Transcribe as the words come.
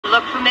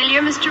Look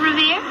familiar, Mr.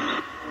 Revere?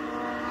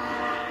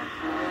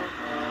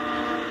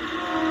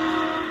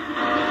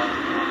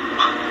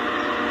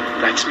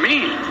 That's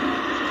me.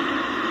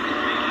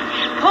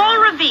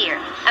 Paul Revere,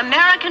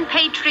 American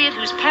patriot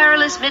whose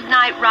perilous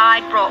midnight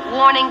ride brought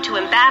warning to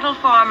embattled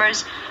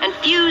farmers and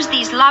fused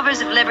these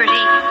lovers of liberty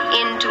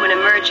into an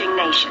emerging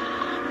nation.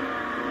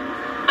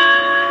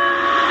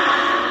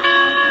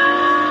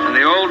 And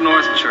the Old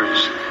North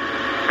Church,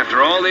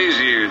 after all these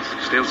years,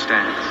 still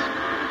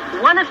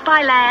stands. One if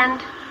by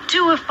land,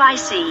 two if by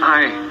sea.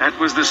 Aye, that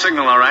was the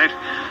signal, all right.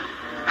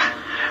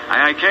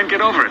 I can't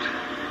get over it.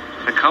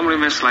 A comely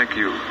miss like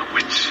you, a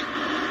witch.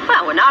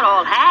 Well, we're not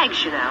all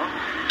hags, you know.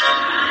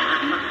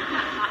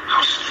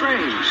 How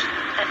strange.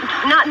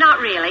 Not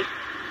really.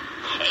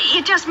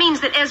 It just means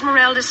that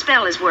Esmeralda's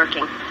spell is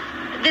working.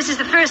 This is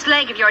the first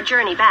leg of your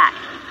journey back.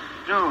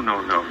 No.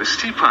 This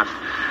teapot.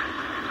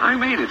 I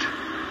made it.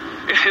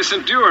 It has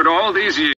endured all these years.